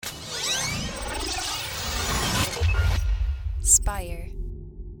Spire.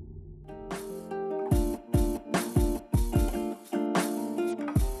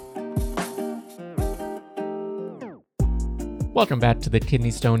 Welcome back to the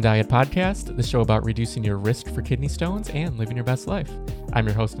Kidney Stone Diet Podcast, the show about reducing your risk for kidney stones and living your best life. I'm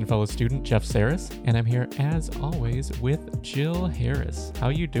your host and fellow student, Jeff Saris, and I'm here as always with Jill Harris. How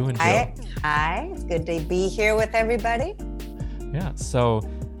you doing, Jill? Hi. It's good to be here with everybody. Yeah, so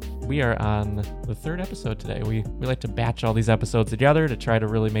we are on the third episode today. We like to batch all these episodes together to try to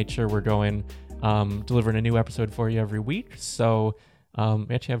really make sure we're going, delivering a new episode for you every week. So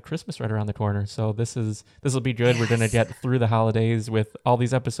we actually have Christmas right around the corner, so this will be good. Yes. We're gonna get through the holidays with all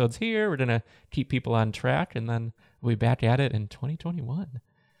these episodes here. We're gonna keep people on track, and then we'll be back at it in 2021.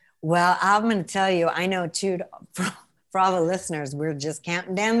 Well, I'm gonna tell you, I know too, for all the listeners, we're just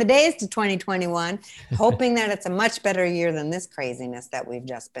counting down the days to 2021, hoping that it's a much better year than this craziness that we've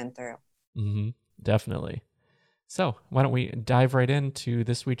just been through. Mm-hmm. Definitely. So why don't we dive right into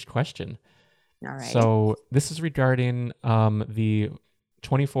this week's question? All right. So this is regarding the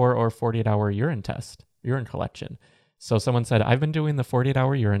 24 or 48-hour urine collection. So someone said, I've been doing the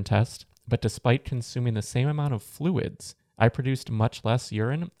 48-hour urine test, but despite consuming the same amount of fluids, I produced much less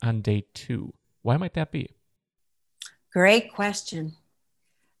urine on day 2. Why might that be? Great question.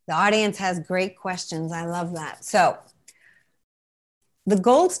 The audience has great questions. I love that. So the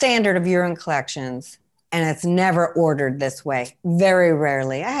gold standard of urine collections, and it's never ordered this way, very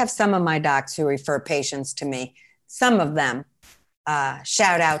rarely. I have some of my docs who refer patients to me. Some of them,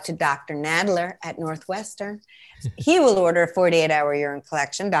 shout out to Dr. Nadler at Northwestern. He will order a 48-hour urine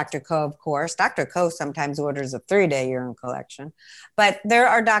collection. Dr. Coe, of course. Dr. Coe sometimes orders a 3-day urine collection. But there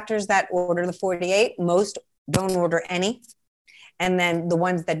are doctors that order the 48. Most don't order any. And then the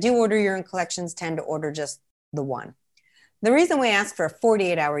ones that do order urine collections tend to order just the one. The reason we ask for a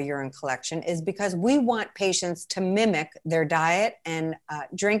 48-hour urine collection is because we want patients to mimic their diet and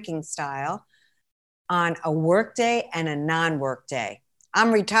drinking style on a work day and a non-work day.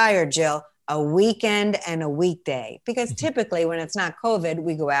 I'm retired, Jill, a weekend and a weekday, because typically when it's not COVID,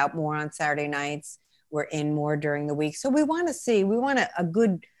 we go out more on Saturday nights, we're in more during the week. So we want a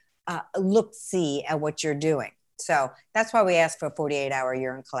good look-see at what you're doing. So that's why we ask for a 48-hour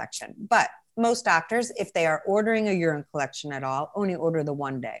urine collection. But most doctors, if they are ordering a urine collection at all, only order the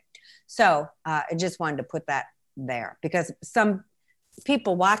 1 day. So I just wanted to put that there, because some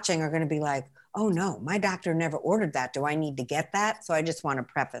people watching are going to be like, oh no, my doctor never ordered that. Do I need to get that? So I just want to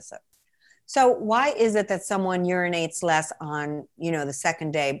preface it. So why is it that someone urinates less on, the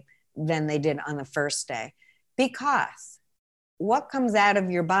second day than they did on the first day? Because what comes out of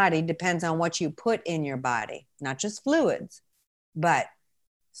your body depends on what you put in your body, not just fluids, but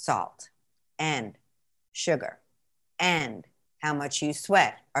salt and sugar and how much you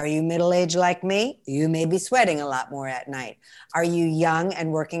sweat. Are you middle-aged like me? You may be sweating a lot more at night. Are you young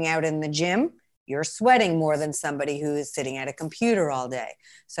and working out in the gym? You're sweating more than somebody who is sitting at a computer all day.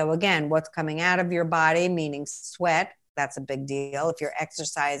 So again, what's coming out of your body, meaning sweat, that's a big deal. If you're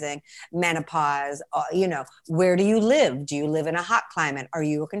exercising, menopause, where do you live? Do you live in a hot climate? Are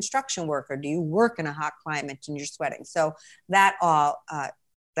you a construction worker? Do you work in a hot climate and you're sweating? So that all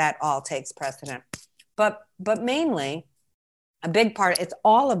takes precedent. But mainly, a big part, it's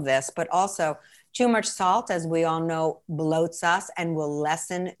all of this, but also too much salt, as we all know, bloats us and will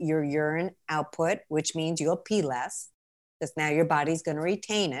lessen your urine output, which means you'll pee less, because now your body's going to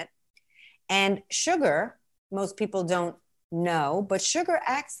retain it. And sugar, most people don't know, but sugar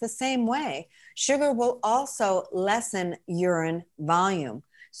acts the same way. Sugar will also lessen urine volume.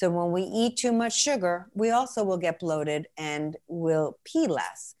 So when we eat too much sugar, we also will get bloated and will pee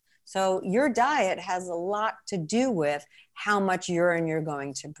less. So your diet has a lot to do with how much urine you're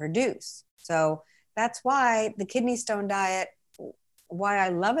going to produce. So that's why the kidney stone diet, why I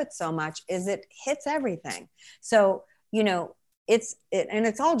love it so much, is it hits everything. So,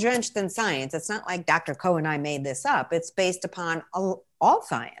 it's all drenched in science. It's not like Dr. Coe and I made this up. It's based upon all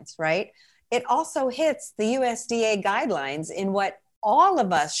science, right? It also hits the USDA guidelines in what all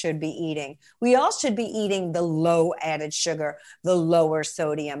of us should be eating. We all should be eating the low added sugar, the lower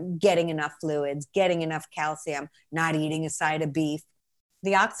sodium, getting enough fluids, getting enough calcium, not eating a side of beef.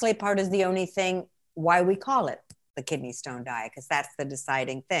 The oxalate part is the only thing why we call it the kidney stone diet, because that's the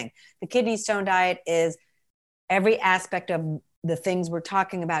deciding thing. The kidney stone diet is every aspect of the things we're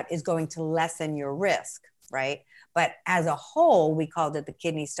talking about is going to lessen your risk, right? But as a whole, we called it the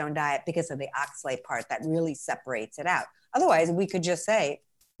kidney stone diet because of the oxalate part that really separates it out. Otherwise, we could just say,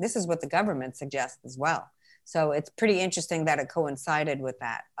 this is what the government suggests as well. So it's pretty interesting that it coincided with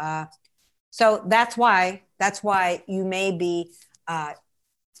that. So that's why you may be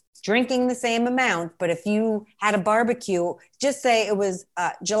drinking the same amount, but if you had a barbecue, just say it was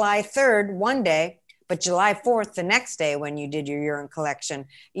July 3rd one day, but July 4th the next day when you did your urine collection,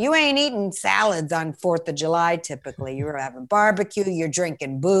 you ain't eating salads on 4th of July typically. You're having barbecue, you're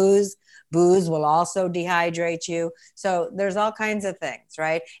drinking booze. Booze will also dehydrate you. So there's all kinds of things,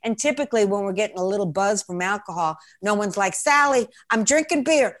 right? And typically when we're getting a little buzz from alcohol, no one's like, Sally, I'm drinking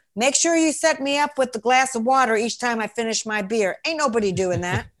beer. Make sure you set me up with the glass of water each time I finish my beer. Ain't nobody doing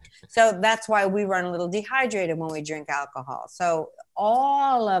that. So that's why we run a little dehydrated when we drink alcohol. So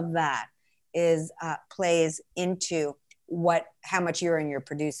all of that is plays into how much urine you're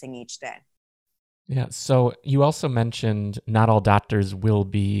producing each day. Yeah. So you also mentioned not all doctors will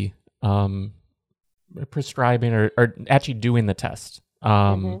be prescribing or actually doing the test,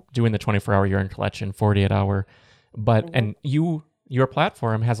 doing the 24-hour urine collection, 48-hour. But and your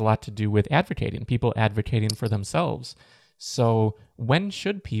platform has a lot to do with advocating, people advocating for themselves. So when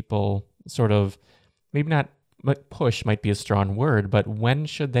should people sort of, maybe not push might be a strong word, but when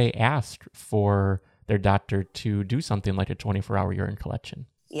should they ask for their doctor to do something like a 24-hour urine collection?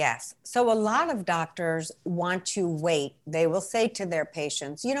 Yes. So a lot of doctors want to wait. They will say to their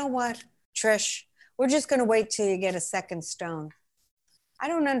patients, you know what, Trish, we're just going to wait till you get a second stone. I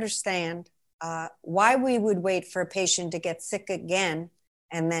don't understand why we would wait for a patient to get sick again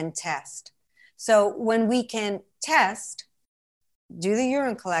and then test. So when we can test, do the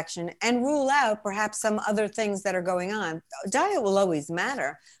urine collection, and rule out perhaps some other things that are going on. Diet will always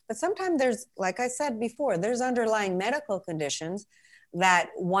matter, but sometimes there's, like I said before, there's underlying medical conditions that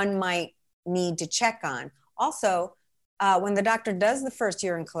one might need to check on. Also, when the doctor does the first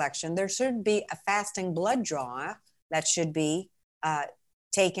urine collection, there should be a fasting blood draw that should be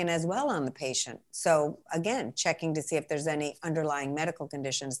taken as well on the patient. So again, checking to see if there's any underlying medical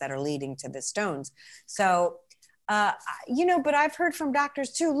conditions that are leading to the stones. So, but I've heard from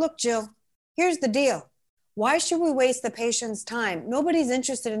doctors too, look, Jill, here's the deal. Why should we waste the patient's time? Nobody's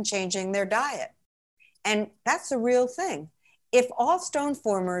interested in changing their diet. And that's a real thing. If all stone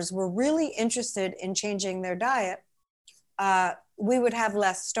formers were really interested in changing their diet, we would have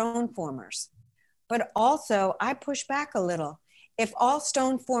less stone formers. But also, I push back a little. If all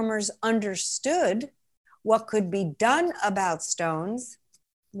stone formers understood what could be done about stones,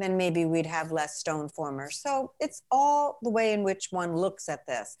 then maybe we'd have less stone formers. So it's all the way in which one looks at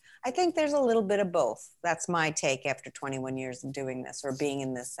this. I think there's a little bit of both. That's my take after 21 years of doing this or being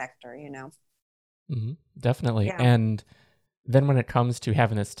in this sector, Definitely. Yeah. And then when it comes to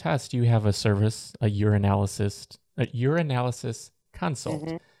having this test, you have a service, a urinalysis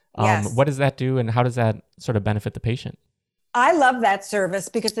consult. Yes. What does that do, and how does that sort of benefit the patient? I love that service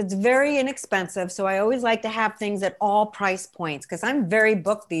because it's very inexpensive. So I always like to have things at all price points because I'm very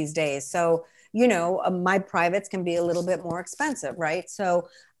booked these days. So, my privates can be a little bit more expensive, right? So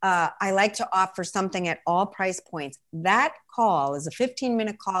I like to offer something at all price points. That call is a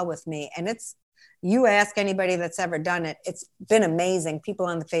 15-minute call with me. And you ask anybody that's ever done it, it's been amazing. People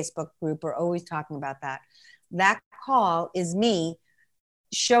on the Facebook group are always talking about that. That call is me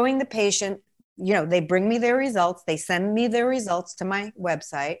showing the patient, they bring me their results. They send me their results to my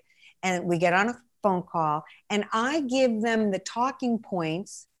website and we get on a phone call and I give them the talking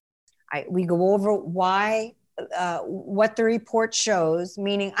points. We go over what the report shows,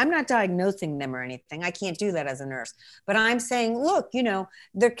 meaning I'm not diagnosing them or anything. I can't do that as a nurse, but I'm saying, look,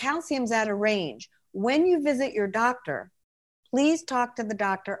 their calcium's at a range. When you visit your doctor, please talk to the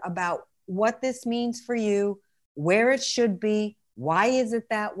doctor about what this means for you, where it should be, why is it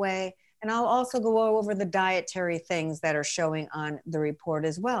that way? And I'll also go over the dietary things that are showing on the report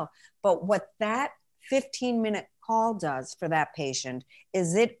as well. But what that 15-minute call does for that patient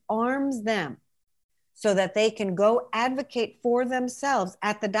is it arms them so that they can go advocate for themselves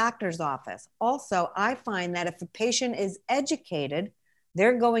at the doctor's office. Also, I find that if a patient is educated,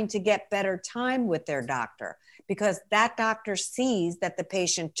 they're going to get better time with their doctor because that doctor sees that the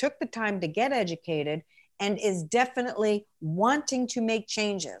patient took the time to get educated and is definitely wanting to make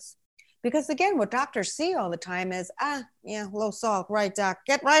changes. Because again, what doctors see all the time is, low salt, right, doc,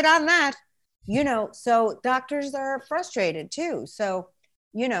 get right on that. So doctors are frustrated too. So,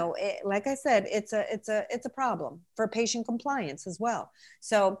 like I said, it's a problem for patient compliance as well.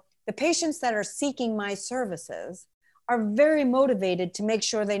 So the patients that are seeking my services are very motivated to make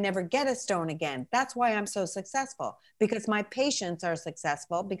sure they never get a stone again. That's why I'm so successful, because my patients are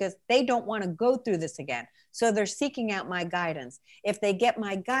successful because they don't want to go through this again. So they're seeking out my guidance. If they get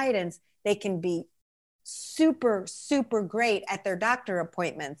my guidance, they can be super, super great at their doctor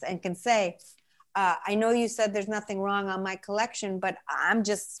appointments and can say, I know you said there's nothing wrong on my collection, but I'm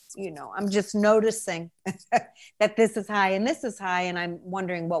just noticing that this is high and this is high, and I'm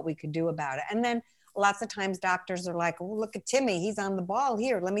wondering what we could do about it. And then lots of times doctors are like, oh, look at Timmy, he's on the ball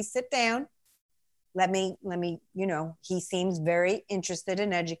here. Let me sit down. Let me, he seems very interested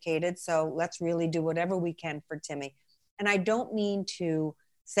and educated. So let's really do whatever we can for Timmy. And I don't mean to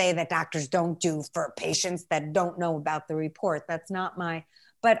say that doctors don't do for patients that don't know about the report. That's not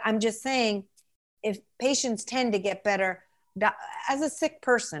but I'm just saying, if patients tend to get better as a sick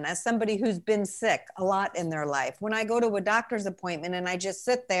person, as somebody who's been sick a lot in their life, when I go to a doctor's appointment and I just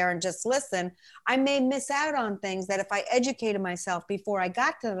sit there and just listen, I may miss out on things that if I educated myself before I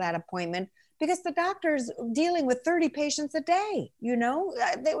got to that appointment, because the doctor's dealing with 30 patients a day, they're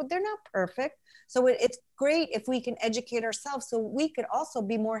not perfect. So it's great if we can educate ourselves so we could also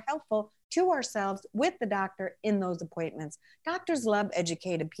be more helpful to ourselves with the doctor in those appointments. Doctors love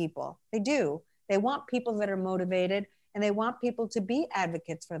educated people. They do. They want people that are motivated, and they want people to be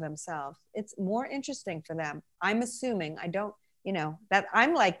advocates for themselves. It's more interesting for them. I'm assuming, that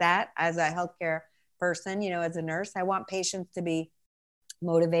I'm like that as a healthcare person, as a nurse. I want patients to be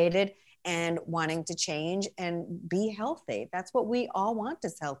motivated and wanting to change and be healthy. That's what we all want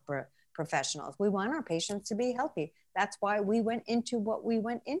as health professionals. We want our patients to be healthy. That's why we went into what we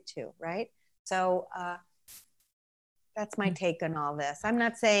went into, right? So that's my take on all this. I'm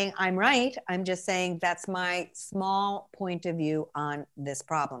not saying I'm right. I'm just saying that's my small point of view on this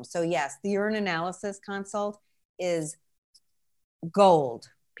problem. So yes, the urine analysis consult is gold,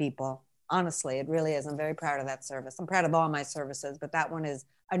 people. Honestly, it really is. I'm very proud of that service. I'm proud of all my services, but that one is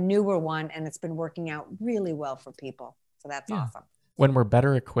a newer one, and it's been working out really well for people. So that's awesome. When we're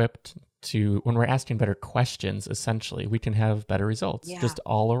better equipped when we're asking better questions, essentially, we can have better results just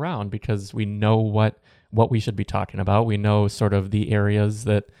all around, because we know what we should be talking about. We know sort of the areas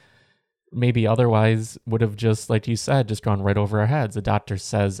that maybe otherwise would have just, like you said, just gone right over our heads. A doctor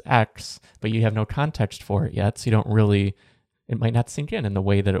says X, but you have no context for it yet. So you don't really, it might not sink in the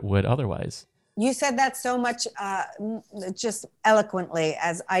way that it would otherwise. You said that so much, just eloquently,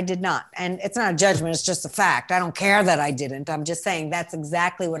 as I did not. And it's not a judgment, it's just a fact. I don't care that I didn't. I'm just saying that's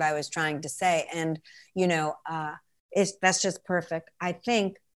exactly what I was trying to say. And, that's just perfect. I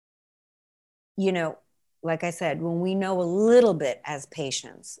think, like I said, when we know a little bit as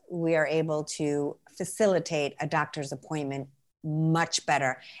patients, we are able to facilitate a doctor's appointment much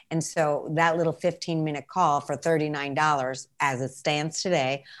better. And so that little 15-minute call for $39 as it stands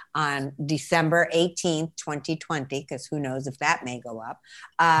today on December 18th, 2020, because who knows if that may go up,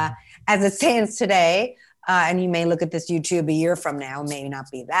 as it stands today, and you may look at this YouTube a year from now, may not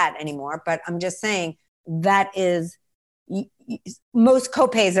be that anymore, but I'm just saying that is, most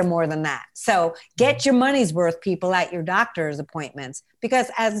copays are more than that. So get your money's worth, people, at your doctor's appointments,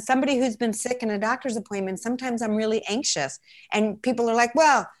 because as somebody who's been sick in a doctor's appointment, sometimes I'm really anxious, and people are like,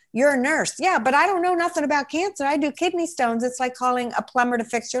 well, you're a nurse. Yeah, but I don't know nothing about cancer. I do kidney stones. It's like calling a plumber to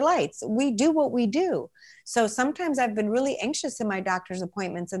fix your lights. We do what we do. So sometimes I've been really anxious in my doctor's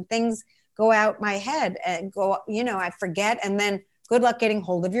appointments, and things go out my head and I forget. And then good luck getting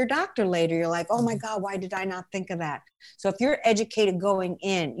hold of your doctor later. You're like, oh my God, why did I not think of that? So if you're educated going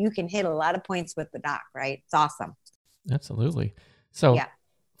in, you can hit a lot of points with the doc, right? It's awesome. Absolutely. So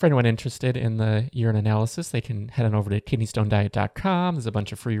for anyone interested in the urine analysis, they can head on over to kidneystonediet.com. There's a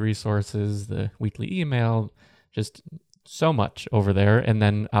bunch of free resources, the weekly email, just so much over there. And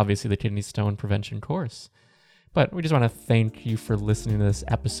then obviously the kidney stone prevention course. But we just want to thank you for listening to this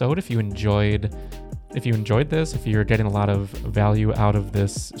episode. If you enjoyed this, if you're getting a lot of value out of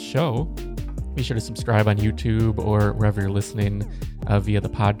this show, be sure to subscribe on YouTube or wherever you're listening via the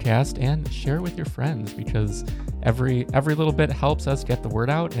podcast, and share it with your friends, because every little bit helps us get the word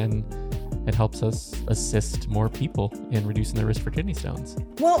out, and it helps us assist more people in reducing the risk for kidney stones.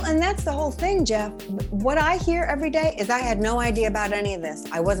 Well, and that's the whole thing, Jeff. What I hear every day is I had no idea about any of this.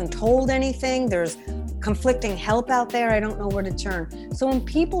 I wasn't told anything. There's conflicting help out there. I don't know where to turn. So when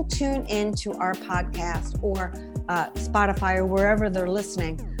people tune into our podcast or Spotify or wherever they're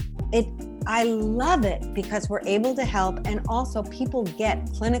listening, I love it, because we're able to help, and also people get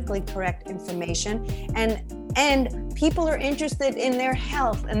clinically correct information, and people are interested in their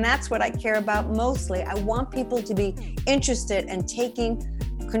health, and that's what I care about mostly. I want people to be interested in taking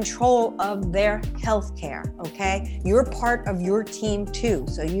control of their health care, okay? You're part of your team too,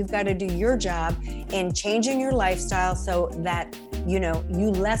 so you've got to do your job in changing your lifestyle so that you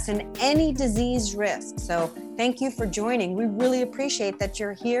lessen any disease risk. So thank you for joining. We really appreciate that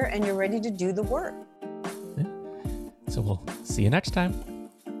you're here and you're ready to do the work. So we'll see you next time.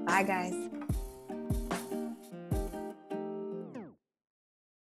 Bye, guys.